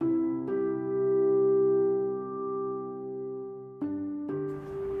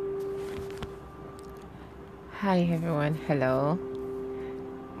Hi everyone, hello.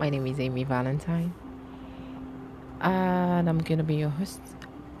 My name is Amy Valentine, and I'm gonna be your host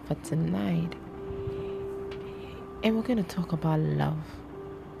for tonight. And we're gonna talk about love.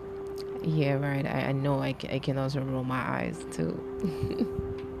 Yeah, right. I know I can also roll my eyes too.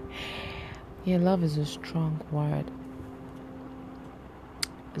 Yeah, love is a strong word.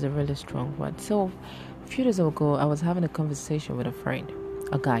 It's a really strong word. So, a few days ago, I was having a conversation with a friend,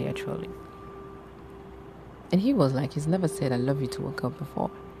 a guy actually. And he was like, he's never said I love you to a girl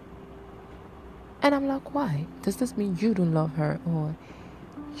before. And I'm like, why? Does this mean you don't love her or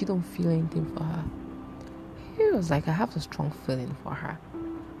you don't feel anything for her? He was like, I have a strong feeling for her.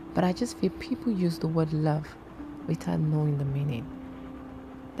 But I just feel people use the word love without knowing the meaning.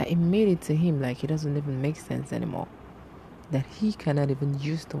 That it made it to him like it doesn't even make sense anymore. That he cannot even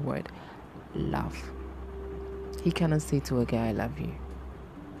use the word love. He cannot say to a guy, I love you.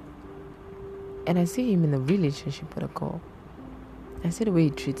 And I see him in a relationship with a girl. I see the way he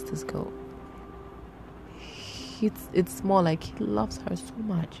treats this girl. It's more like he loves her so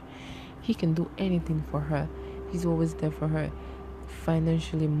much. He can do anything for her. He's always there for her.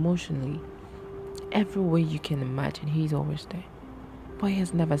 Financially, emotionally. Every way you can imagine, he's always there. But he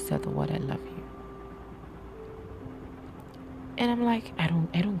has never said the word I love you. And I'm like, I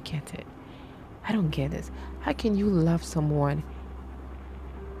don't get it. I don't get this. How can you love someone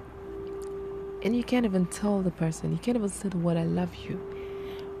and you can't even tell the person, you can't even say the word I love you?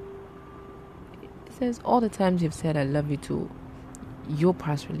 It says all the times you've said I love you to your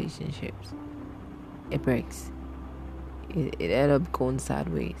past relationships, it breaks. It ended up going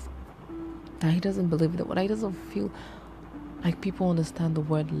sideways. That he doesn't believe that. He doesn't feel like people understand the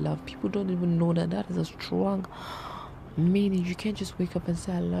word love. People don't even know that that is a strong meaning. You can't just wake up and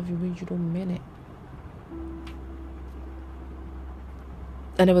say I love you when you don't mean it.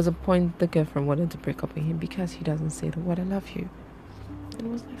 And there was a point the girlfriend wanted to break up with him because he doesn't say the word I love you. And it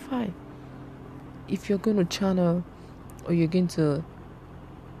was like, fine. If you're going to channel or you're going to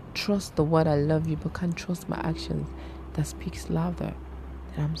trust the word I love you but can't trust my actions that speaks louder,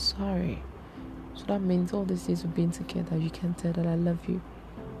 then I'm sorry. So that means all these days we've been together, you can't tell that I love you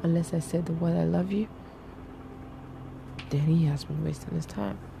unless I said the word I love you. Then he has been wasting his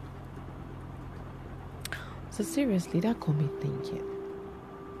time. So seriously, that got me thinking.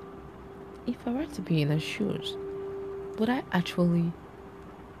 If I were to be in his shoes, would I actually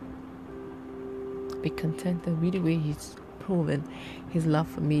be contented with the way he's proven his love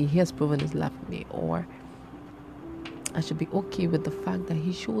for me? He has proven his love for me. Or I should be okay with the fact that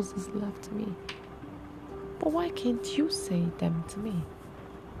he shows his love to me. But why can't you say them to me?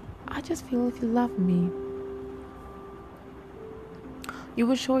 I just feel if you love me, you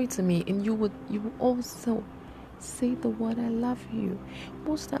will show it to me, and you would also say the word I love you.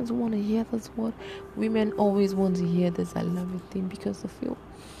 Most times we want to hear this word. Women always want to hear this I love you thing because they feel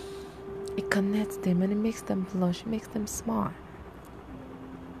it connects them and it makes them blush, it makes them smile.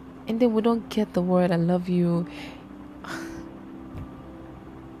 And then we don't get the word I love you.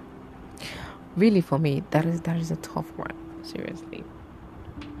 Really, for me, that is a tough one. Seriously.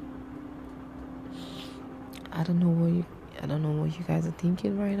 I don't know what you guys are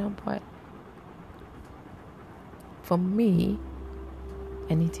thinking right now, but for me,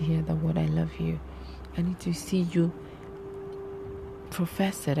 I need to hear the word I love you. I need to see you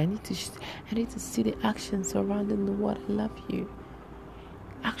profess it. I need to see the actions surrounding the word I love you.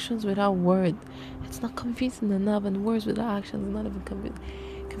 Actions without word, it's not convincing enough, and words without actions is not even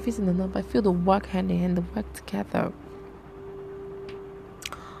convincing enough. I feel the work hand in hand, the work together.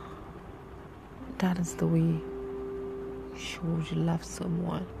 That is the way you show you love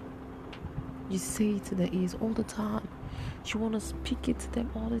someone. You say it to their ears all the time. You want to speak it to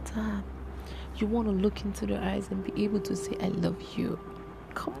them all the time. You want to look into their eyes and be able to say I love you.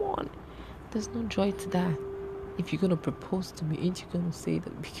 Come on. There's no joy to that. If you're going to propose to me, ain't you going to say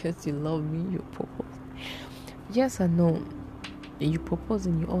that because you love me, you propose? Yes, I know. And you propose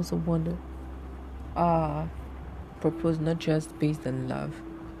and you also want to propose not just based on love,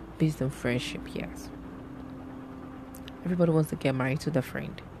 based on friendship, yes. Everybody wants to get married to their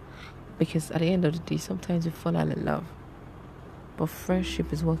friend. Because at the end of the day, sometimes you fall out of love. But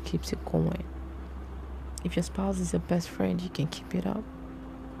friendship is what keeps you going. If your spouse is your best friend, you can keep it up.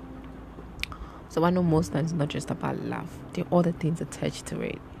 So I know most times it's not just about love. There are other things attached to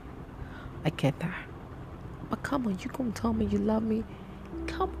it. I get that. But come on, you gonna tell me you love me?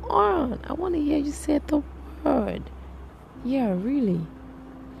 Come on. I want to hear you say the word. Yeah, really.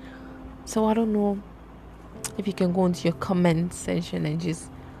 So I don't know if you can go into your comment section and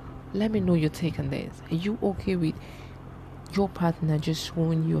just let me know your take on this. Are you okay with your partner just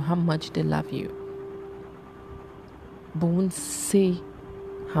showing you how much they love you? but won't say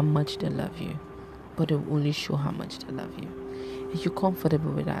how much they love you, but they will only show how much they love you. If you're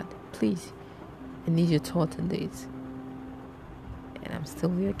comfortable with that, please, I need your thoughts on this. And I'm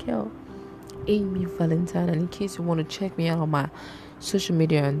still your girl, Amy Valentine. And in case you want to check me out on my social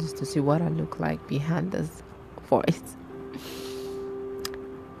media and just to see what I look like behind this voice,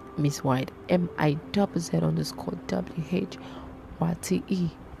 Miss White, MIZZ_WHYTE,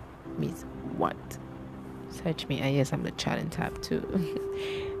 Miss White. Search me, and yes, I'm the chatting tab too.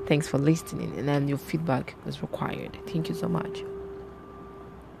 Thanks for listening, and your feedback was required. Thank you so much.